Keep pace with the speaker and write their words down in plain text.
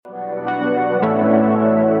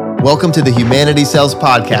Welcome to the Humanity Sales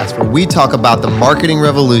Podcast, where we talk about the marketing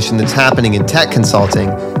revolution that's happening in tech consulting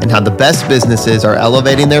and how the best businesses are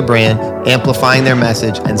elevating their brand, amplifying their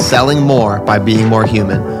message, and selling more by being more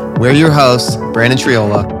human. We're your hosts, Brandon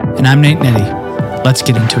Triola. And I'm Nate Nettie. Let's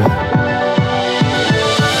get into it.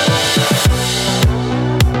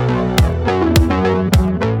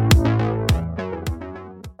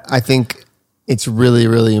 I think it's really,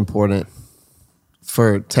 really important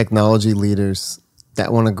for technology leaders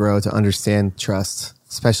that want to grow to understand trust,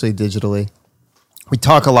 especially digitally. We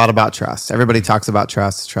talk a lot about trust. Everybody talks about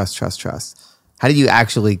trust. How do you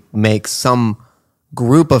actually make some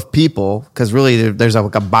group of people, because really there's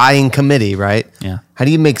like a buying committee, right? Yeah. How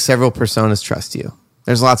do you make several personas trust you?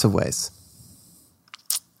 There's lots of ways.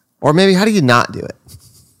 Or maybe how do you not do it?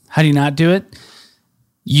 How do you not do it?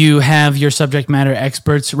 You have your subject matter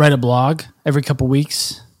experts write a blog every couple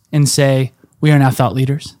weeks and say, we are now thought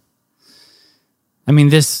leaders. I mean,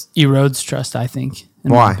 this erodes trust, I think,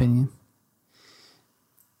 in my opinion.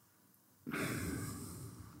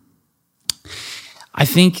 I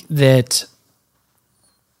think that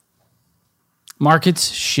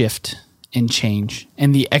markets shift and change,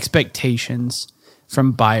 and the expectations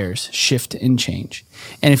from buyers shift and change.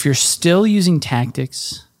 And if you're still using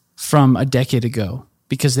tactics from a decade ago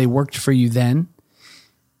because they worked for you then,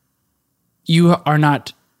 you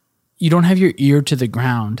don't have your ear to the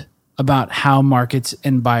ground about how markets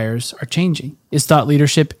and buyers are changing. Is thought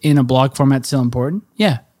leadership in a blog format still important?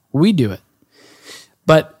 Yeah, we do it.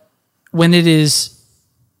 But when it is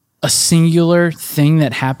a singular thing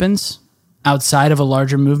that happens outside of a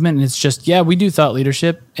larger movement, and it's just, yeah, we do thought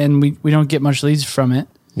leadership and we don't get much leads from it.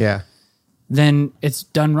 Yeah. Then it's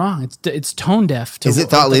done wrong. It's tone deaf. Is it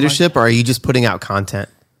thought leadership, or are you just putting out content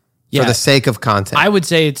for the sake of content? I would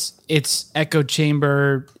say it's echo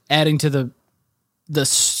chamber, adding to the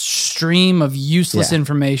stream of useless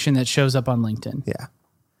information that shows up on LinkedIn. Yeah.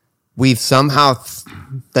 We've somehow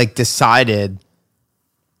decided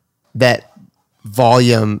that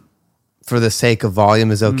volume for the sake of volume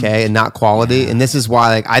is okay and not quality. Yeah. And this is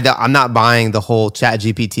why I'm not buying the whole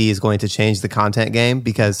ChatGPT is going to change the content game,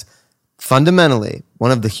 because fundamentally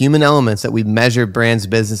one of the human elements that we measure brands,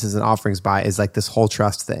 businesses, and offerings by is like this whole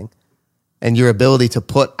trust thing and your ability to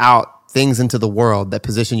put out things into the world that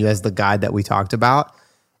position you as the guide that we talked about.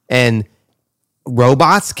 And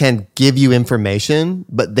robots can give you information,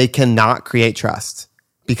 but they cannot create trust,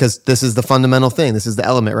 because this is the fundamental thing. This is the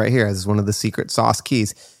element right here. This is one of the secret sauce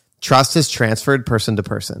keys. Trust is transferred person to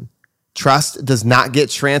person. Trust does not get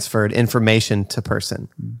transferred information to person.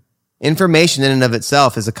 Information in and of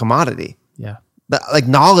itself is a commodity. Yeah. But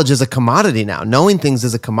knowledge is a commodity now. Knowing things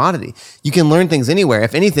is a commodity. You can learn things anywhere.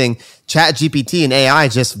 If anything, ChatGPT and AI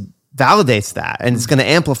just validates that, and it's going to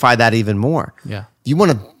amplify that even more. Yeah. If you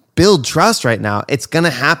want to build trust right now, it's going to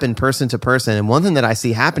happen person to person. And one thing that I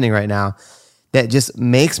see happening right now that just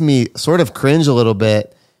makes me sort of cringe a little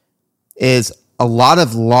bit is a lot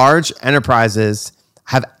of large enterprises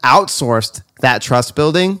have outsourced that trust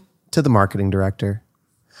building to the marketing director.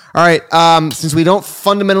 All right, since we don't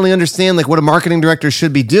fundamentally understand what a marketing director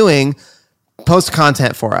should be doing, post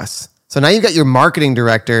content for us. So now you've got your marketing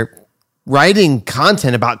director writing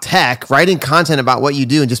content about tech, writing content about what you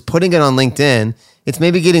do, and just putting it on LinkedIn. It's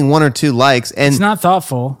maybe getting 1 or 2 likes. And it's not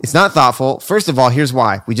thoughtful. It's not thoughtful. First of all, here's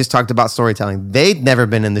why. We just talked about storytelling. They've never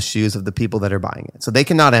been in the shoes of the people that are buying it. So they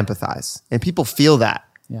cannot empathize. And people feel that.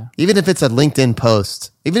 Yeah. Even if it's a LinkedIn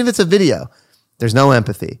post, even if it's a video, there's no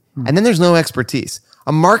empathy. And then there's no expertise.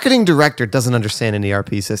 A marketing director doesn't understand an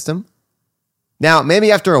ERP system. Now,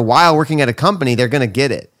 maybe after a while working at a company, they're going to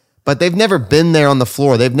get it. But they've never been there on the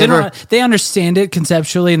floor. They understand it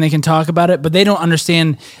conceptually and they can talk about it, but they don't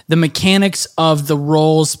understand the mechanics of the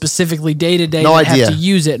roles specifically day to day. No idea. Have to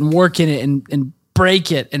use it and work in it and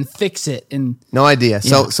break it and fix it. And no idea.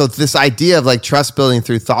 So this idea of trust building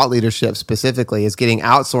through thought leadership specifically is getting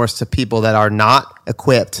outsourced to people that are not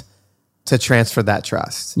equipped to transfer that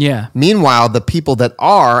trust. Yeah. Meanwhile, the people that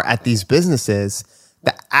are at these businesses,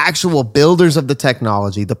 the actual builders of the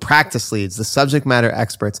technology, the practice leads, the subject matter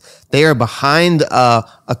experts, they are behind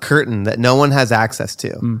a curtain that no one has access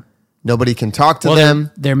to. Nobody can talk to them.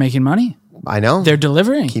 They're making money. I know. They're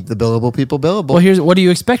delivering. Keep the billable people billable. Well, what do you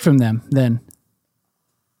expect from them then?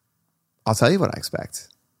 I'll tell you what I expect.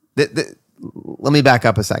 Let me back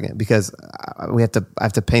up a second, because I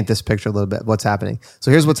have to paint this picture a little bit. What's happening? So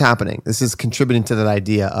here's what's happening. This is contributing to that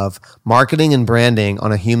idea of marketing and branding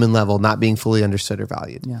on a human level not being fully understood or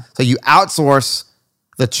valued. Yeah. So you outsource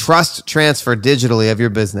the trust transfer digitally of your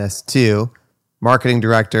business to marketing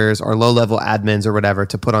directors or low-level admins or whatever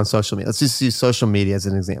to put on social media. Let's just use social media as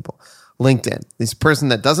an example. LinkedIn. This person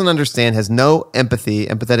that doesn't understand, has no empathy,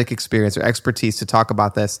 empathetic experience, or expertise to talk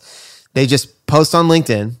about this. They just post on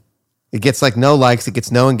LinkedIn. It gets like no likes. It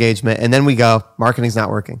gets no engagement. And then we go, marketing's not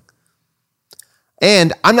working.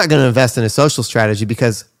 And I'm not going to invest in a social strategy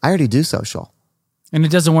because I already do social. And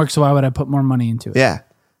it doesn't work, so why would I put more money into it? Yeah.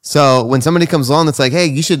 So when somebody comes along that's like, hey,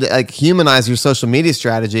 you should like humanize your social media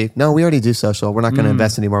strategy. No, we already do social. We're not going to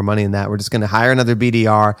invest any more money in that. We're just going to hire another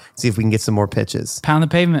BDR, see if we can get some more pitches. Pound the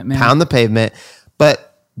pavement, man. Pound the pavement.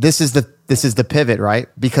 But this is the pivot, right?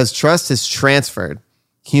 Because trust is transferred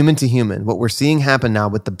human to human. What we're seeing happen now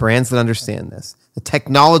with the brands that understand this, the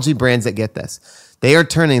technology brands that get this, they are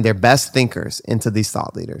turning their best thinkers into these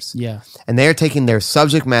thought leaders. Yeah. And they are taking their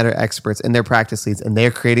subject matter experts and their practice leads, and they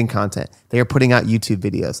are creating content. They are putting out YouTube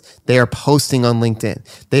videos. They are posting on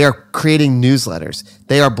LinkedIn. They are creating newsletters.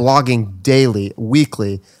 They are blogging daily,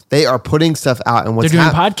 weekly. They are putting stuff out. And what's they're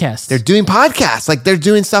doing podcasts. They're doing podcasts. Like they're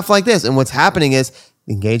doing stuff like this. And what's happening is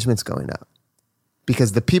engagement's going up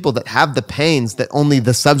because the people that have the pains that only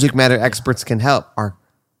the subject matter experts can help are,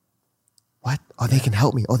 what? Oh, they can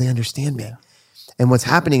help me. Oh, they understand me. Yeah. And what's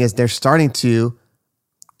happening is they're starting to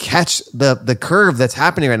catch the curve that's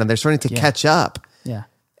happening right now. They're starting to catch up. Yeah.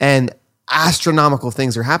 And astronomical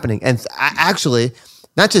things are happening. And actually,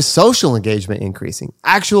 not just social engagement increasing,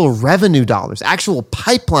 actual revenue dollars, actual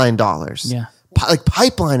pipeline dollars. Yeah. Like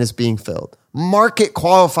pipeline is being filled. Market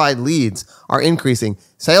qualified leads are increasing.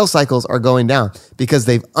 Sales cycles are going down because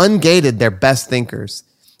they've ungated their best thinkers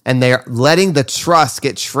and they're letting the trust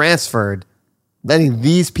get transferred, letting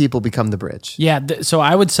these people become the bridge. Yeah. So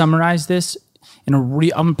I would summarize this in I'm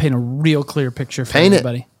going to paint a real clear picture for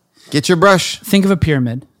everybody. Get your brush. Think of a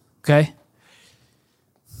pyramid. Okay.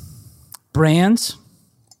 Brands,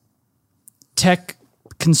 tech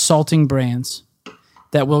consulting brands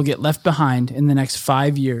that will get left behind in the next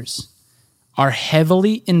 5 years are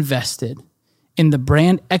heavily invested in the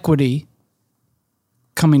brand equity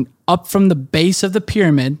coming up from the base of the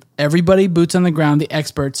pyramid, everybody boots on the ground, the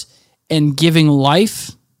experts, and giving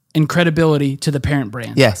life and credibility to the parent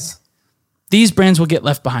brand. Yes. These brands will get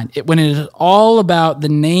left behind. When it is all about the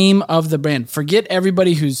name of the brand, forget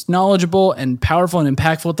everybody who's knowledgeable and powerful and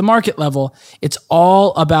impactful at the market level. It's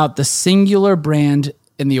all about the singular brand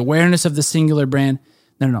and the awareness of the singular brand.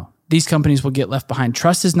 No. These companies will get left behind.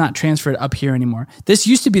 Trust is not transferred up here anymore. This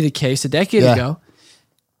used to be the case a decade ago.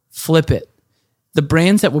 Flip it. The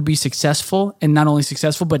brands that will be successful, and not only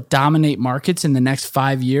successful, but dominate markets in the next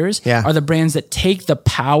 5 years are the brands that take the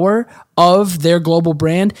power of their global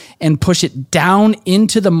brand and push it down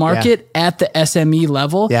into the market at the SME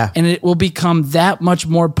level. Yeah. And it will become that much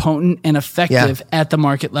more potent and effective at the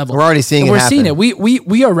market level. We're already seeing it happen. We're seeing it.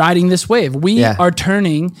 We are riding this wave. We are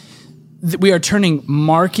turning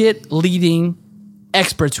market leading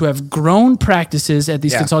experts who have grown practices at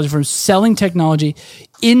these consulting firms selling technology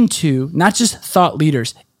into not just thought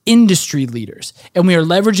leaders, industry leaders. And we are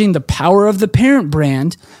leveraging the power of the parent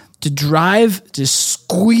brand to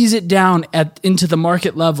squeeze it down into the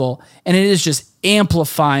market level. And it is just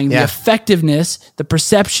amplifying the effectiveness, the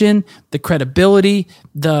perception, the credibility,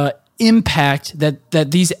 the impact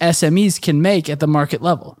that these SMEs can make at the market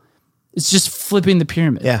level. It's just flipping the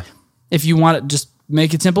pyramid. Yeah. If you want to just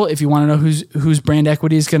make it simple, if you want to know whose brand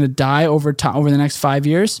equity is going to die over the next 5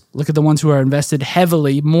 years, look at the ones who are invested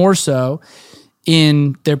heavily, more so,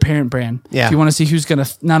 in their parent brand. Yeah. If you want to see who's going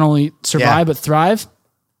to not only survive but thrive,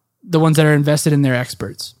 the ones that are invested in their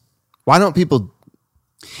experts. Why don't people?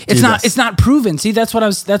 It's not proven. See, that's what I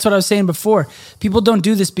was saying before. People don't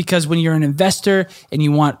do this because when you're an investor and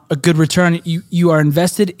you want a good return, you are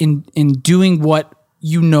invested in doing what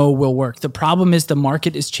you know will work. The problem is the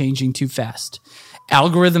market is changing too fast.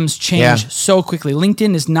 Algorithms change so quickly.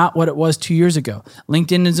 LinkedIn is not what it was 2 years ago.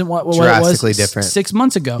 LinkedIn isn't what it was different. 6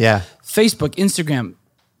 months ago. Yeah. Facebook, Instagram,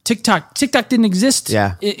 TikTok didn't exist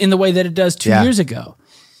in the way that it does 2 years ago.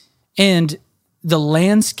 And the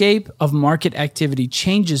landscape of market activity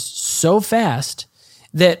changes so fast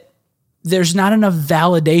that there's not enough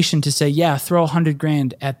validation to say, throw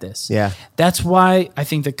 $100,000 at this. Yeah. That's why I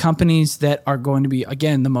think the companies that are going to be,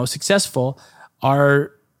 again, the most successful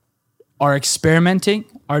are experimenting,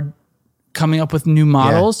 are coming up with new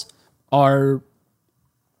models, are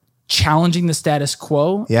challenging the status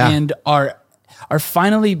quo, and are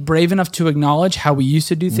finally brave enough to acknowledge how we used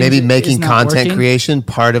to do things. Maybe making content creation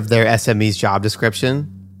part of their SME's job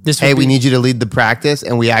description. We need you to lead the practice,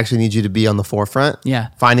 and we actually need you to be on the forefront. Yeah.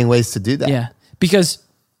 Finding ways to do that. Yeah. Because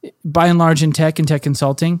by and large in tech and tech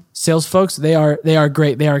consulting, sales folks, they are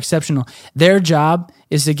great. They are exceptional. Their job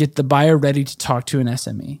is to get the buyer ready to talk to an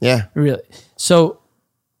SME. Yeah. Really. So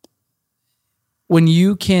when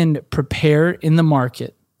you can prepare in the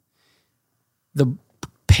market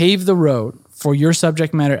pave the road for your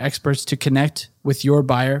subject matter experts to connect with your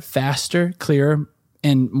buyer faster, clearer,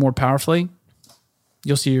 and more powerfully,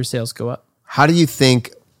 you'll see your sales go up. How do you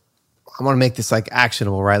think, I want to make this like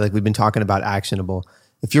actionable, right? Like we've been talking about actionable.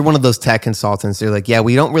 If you're one of those tech consultants, they're like, yeah,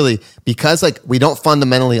 we don't really, because like we don't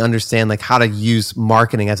fundamentally understand like how to use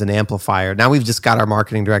marketing as an amplifier. Now we've just got our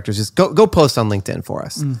marketing directors, just go post on LinkedIn for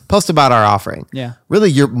us. Post about our offering. Yeah.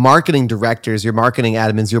 Really your marketing directors, your marketing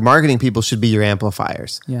admins, your marketing people should be your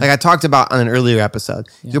amplifiers. Yeah. Like I talked about on an earlier episode,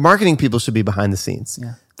 your marketing people should be behind the scenes.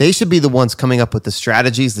 Yeah. They should be the ones coming up with the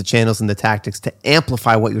strategies, the channels, and the tactics to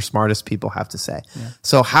amplify what your smartest people have to say. Yeah.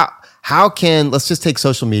 So how can, let's just take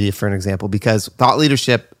social media for an example, because thought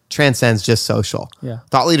leadership transcends just social. Yeah.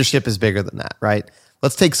 Thought leadership is bigger than that, right?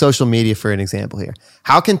 Let's take social media for an example here.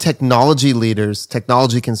 How can technology leaders,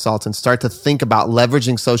 technology consultants start to think about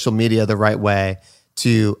leveraging social media the right way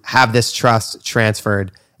to have this trust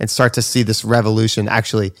transferred and start to see this revolution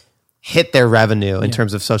actually hit their revenue in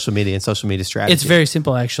terms of social media and social media strategy? It's very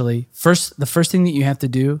simple, actually. The first thing that you have to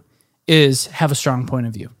do is have a strong point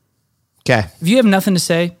of view. Okay. If you have nothing to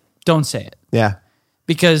say, don't say it. Yeah.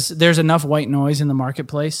 Because there's enough white noise in the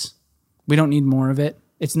marketplace. We don't need more of it.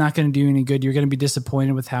 It's not going to do any good. You're going to be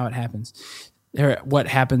disappointed with how it happens, or what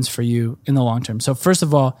happens for you in the long term. So first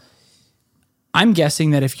of all, I'm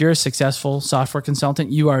guessing that if you're a successful software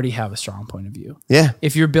consultant, you already have a strong point of view. Yeah.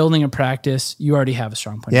 If you're building a practice, you already have a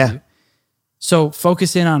strong point of view. So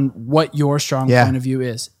focus in on what your strong point of view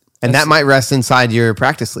is. And that might rest inside your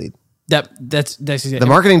practice lead. That's exactly. The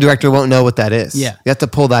marketing director won't know what that is. Yeah. You have to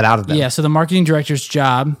pull that out of them. Yeah. So the marketing director's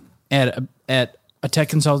job at a tech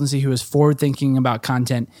consultancy who is forward thinking about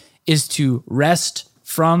content is to wrest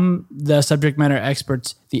from the subject matter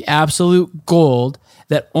experts the absolute gold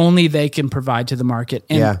that only they can provide to the market,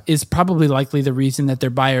 and is probably likely the reason that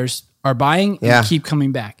their buyers are buying and keep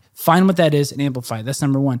coming back. Find what that is and amplify it. That's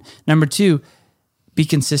number one. Number two, be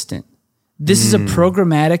consistent. This is a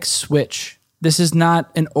programmatic switch. This is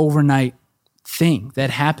not an overnight thing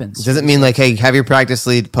that happens. It doesn't mean like, hey, have your practice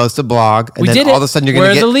lead post a blog, and then all of a sudden you're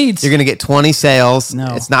going to get 20 sales. No,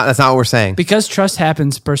 that's not what we're saying. Because trust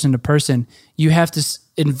happens person to person, you have to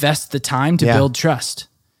invest the time to build trust.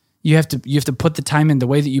 You have to put the time in. The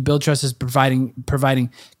way that you build trust is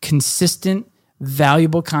providing consistent,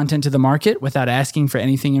 valuable content to the market without asking for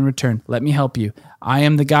anything in return. Let me help you. I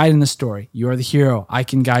am the guide in the story. You are the hero. I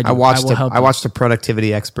can guide you. I watched a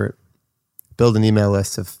productivity expert build an email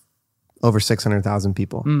list of over 600,000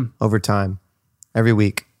 people over time, every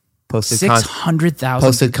week. Posted 600,000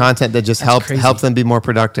 posted content that just helped them be more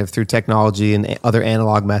productive through technology and other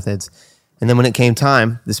analog methods. And then when it came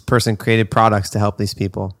time, this person created products to help these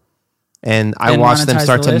people. And I watched them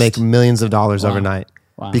start to make millions of dollars overnight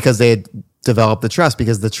because they had developed the trust,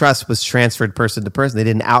 because the trust was transferred person to person. They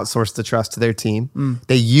didn't outsource the trust to their team.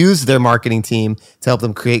 They used their marketing team to help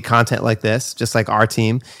them create content like this, just like our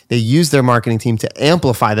team. They used their marketing team to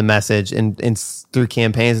amplify the message and through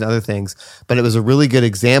campaigns and other things. But it was a really good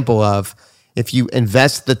example of, if you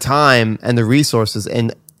invest the time and the resources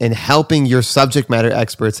in helping your subject matter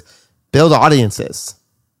experts build audiences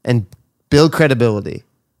and build credibility,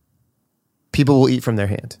 people will eat from their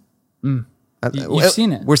hand. You've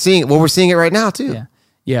seen it. We're seeing it right now too.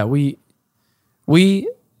 Yeah. We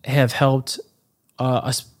have helped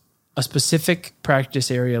a specific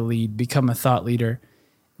practice area lead become a thought leader.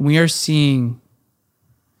 We are seeing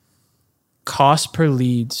cost per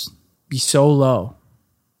leads be so low.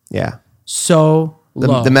 Yeah. So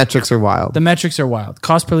low. The metrics are wild.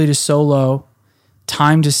 Cost per lead is so low.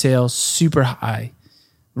 Time to sales super high.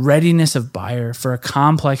 Readiness of buyer for a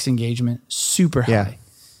complex engagement super high.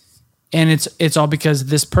 And it's all because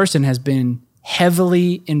this person has been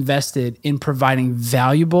heavily invested in providing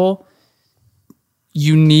valuable,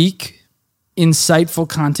 unique, insightful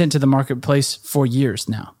content to the marketplace for years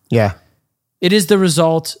now. Yeah. It is the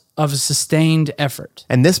result of a sustained effort.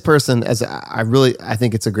 And this person, I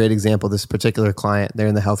think it's a great example, this particular client, they're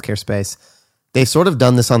in the healthcare space. They've sort of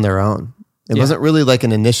done this on their own. It wasn't really like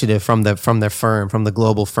an initiative from their firm, from the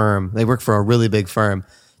global firm. They work for a really big firm.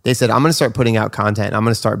 They said, I'm going to start putting out content. I'm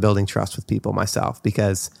going to start building trust with people myself,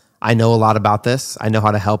 because I know a lot about this. I know how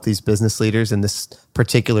to help these business leaders in this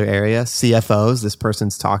particular area, CFOs, this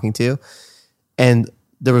person's talking to. And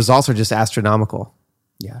the results are just astronomical.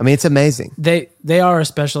 Yeah. I mean, it's amazing. They are a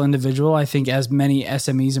special individual. I think as many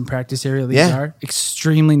SMEs and practice area leads are,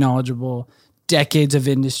 extremely knowledgeable, decades of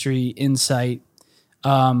industry insight,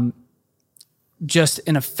 just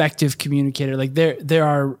an effective communicator. Like there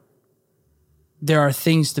are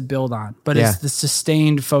things to build on, but it's the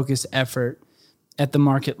sustained focus effort at the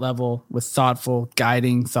market level with thoughtful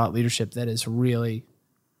guiding thought leadership that is really,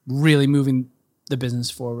 really moving the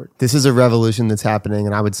business forward. This is a revolution that's happening.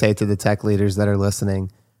 And I would say to the tech leaders that are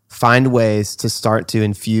listening, find ways to start to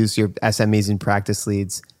infuse your SMEs and practice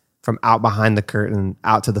leads from out behind the curtain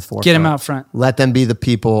out to the forefront. Get them out front. Let them be the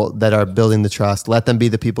people that are building the trust. Let them be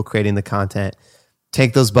the people creating the content.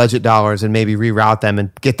 Take those budget dollars and maybe reroute them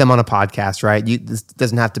and get them on a podcast, right? This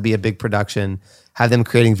doesn't have to be a big production. Have them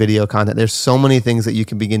creating video content. There's so many things that you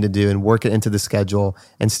can begin to do and work it into the schedule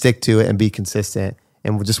and stick to it and be consistent.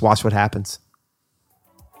 And we'll just watch what happens.